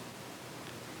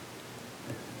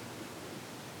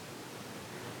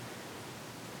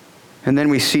 And then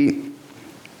we see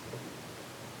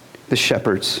the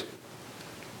shepherds.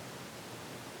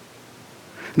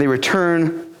 They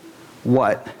return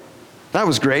what? That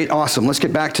was great. Awesome. Let's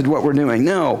get back to what we're doing.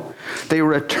 No, they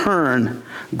return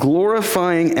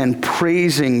glorifying and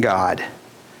praising God.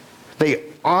 They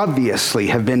obviously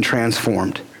have been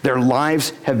transformed. Their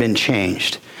lives have been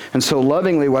changed. And so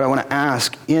lovingly, what I want to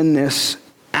ask in this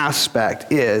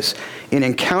aspect is, in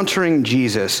encountering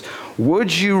Jesus,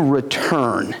 would you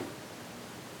return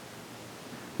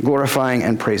glorifying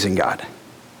and praising God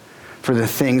for the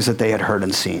things that they had heard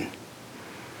and seen?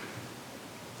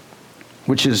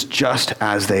 Which is just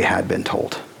as they had been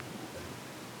told.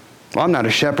 Well, I'm not a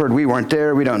shepherd. We weren't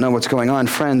there. We don't know what's going on.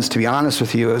 Friends, to be honest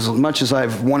with you, as much as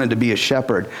I've wanted to be a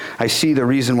shepherd, I see the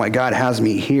reason why God has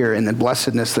me here and the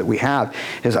blessedness that we have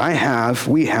is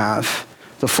we have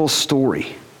the full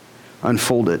story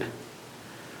unfolded.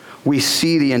 We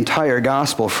see the entire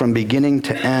gospel from beginning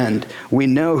to end. We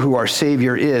know who our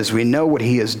Savior is. We know what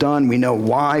he has done. We know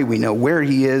why. We know where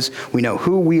he is. We know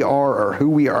who we are or who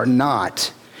we are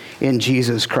not in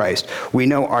Jesus Christ. We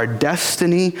know our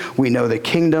destiny. We know the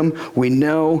kingdom. We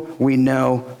know.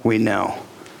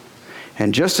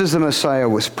 And just as the Messiah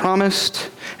was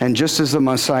promised, and just as the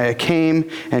Messiah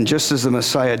came, and just as the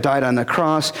Messiah died on the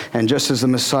cross, and just as the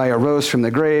Messiah rose from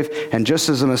the grave, and just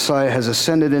as the Messiah has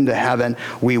ascended into heaven,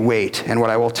 we wait. And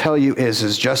what I will tell you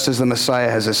is just as the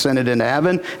Messiah has ascended into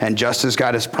heaven, and just as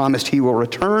God has promised he will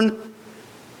return,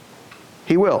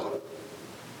 he will.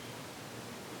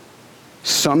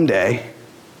 Someday,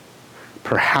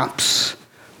 perhaps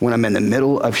when I'm in the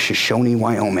middle of Shoshone,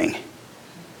 Wyoming,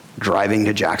 driving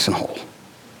to Jackson Hole.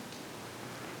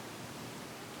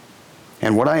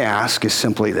 And what I ask is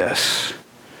simply this: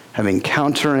 have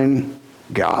encountering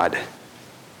God,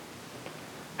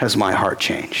 has my heart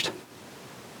changed?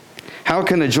 How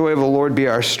can the joy of the Lord be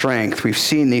our strength? We've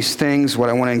seen these things. What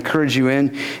I want to encourage you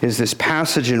in is this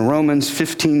passage in Romans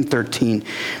 15:13.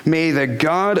 May the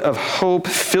God of hope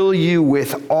fill you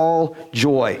with all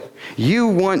joy. You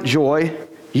want joy.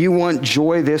 You want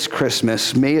joy this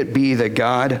Christmas. May it be the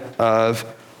God of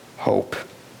hope.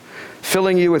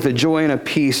 Filling you with a joy and a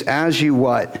peace as you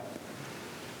what?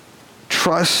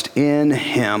 Trust in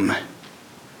him.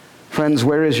 Friends,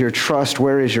 where is your trust?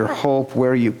 Where is your hope?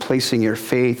 Where are you placing your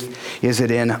faith? Is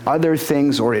it in other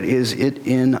things, or is it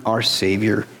in our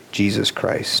Savior, Jesus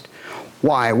Christ?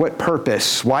 Why? What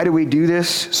purpose? Why do we do this?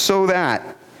 So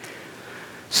that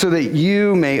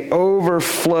you may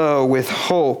overflow with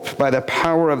hope by the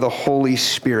power of the Holy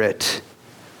Spirit.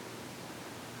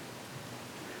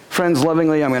 Friends,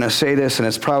 lovingly, I'm going to say this, and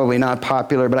it's probably not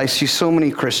popular, but I see so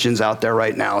many Christians out there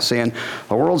right now saying,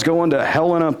 the world's going to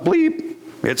hell in a bleep.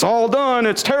 It's all done.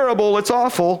 It's terrible. It's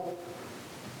awful.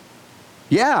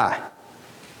 Yeah.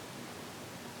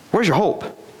 Where's your hope?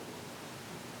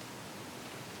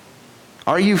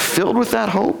 Are you filled with that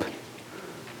hope?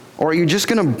 Or are you just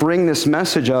going to bring this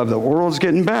message of the world's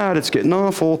getting bad, it's getting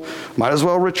awful, might as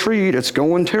well retreat, it's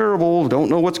going terrible, don't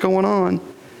know what's going on?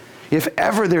 If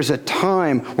ever there's a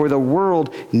time where the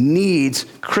world needs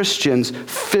Christians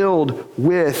filled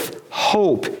with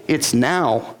hope, it's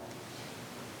now.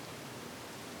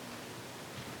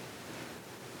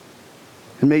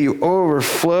 And may you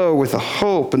overflow with the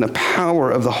hope and the power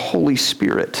of the Holy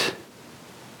Spirit.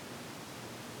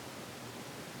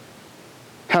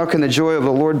 How can the joy of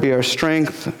the Lord be our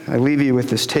strength? I leave you with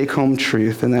this take-home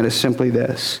truth, and that is simply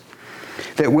this: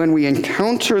 that when we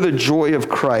encounter the joy of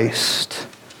Christ,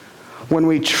 when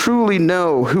we truly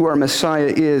know who our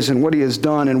Messiah is and what he has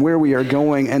done and where we are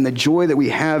going and the joy that we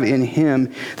have in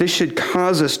him, this should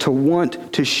cause us to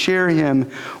want to share him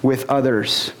with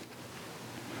others.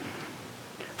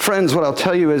 Friends, what I'll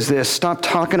tell you is this: stop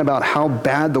talking about how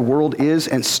bad the world is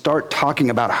and start talking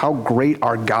about how great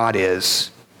our God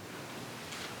is.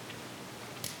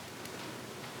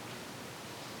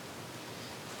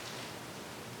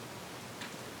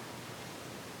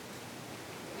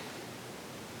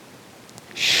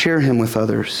 Share him with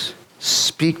others.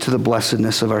 Speak to the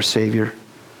blessedness of our Savior.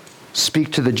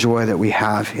 Speak to the joy that we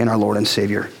have in our Lord and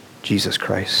Savior, Jesus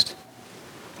Christ.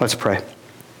 Let's pray.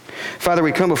 Father,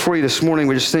 we come before you this morning.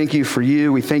 We just thank you for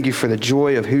you. We thank you for the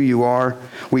joy of who you are.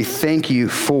 We thank you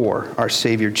for our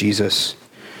Savior, Jesus.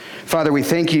 Father, we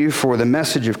thank you for the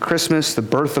message of Christmas, the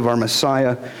birth of our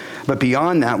Messiah. But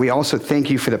beyond that, we also thank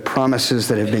you for the promises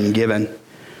that have been given.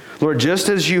 Lord, just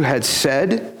as you had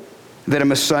said that a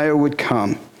Messiah would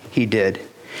come, he did.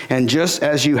 And just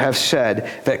as you have said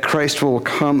that Christ will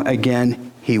come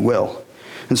again, he will.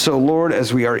 And so, Lord,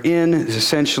 as we are in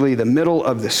essentially the middle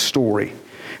of the story,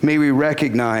 may we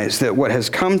recognize that what has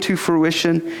come to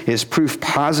fruition is proof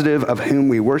positive of whom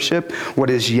we worship. What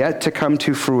is yet to come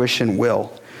to fruition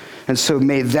will. And so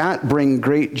may that bring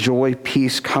great joy,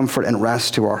 peace, comfort, and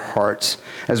rest to our hearts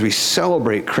as we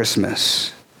celebrate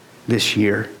Christmas this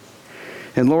year.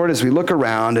 And Lord, as we look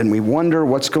around and we wonder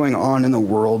what's going on in the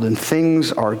world and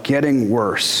things are getting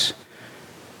worse,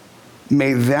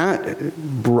 may that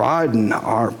broaden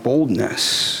our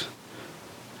boldness.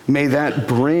 May that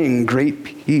bring great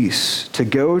peace to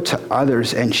go to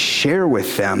others and share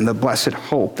with them the blessed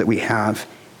hope that we have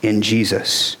in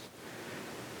Jesus.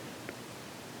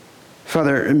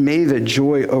 Father, may the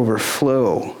joy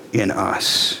overflow in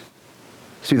us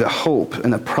through the hope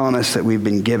and the promise that we've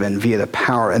been given via the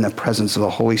power and the presence of the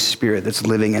Holy Spirit that's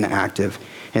living and active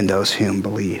in those whom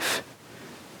believe.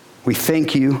 We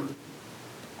thank you.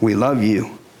 We love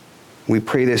you. We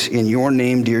pray this in your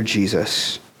name, dear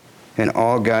Jesus. And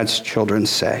all God's children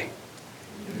say,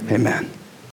 amen.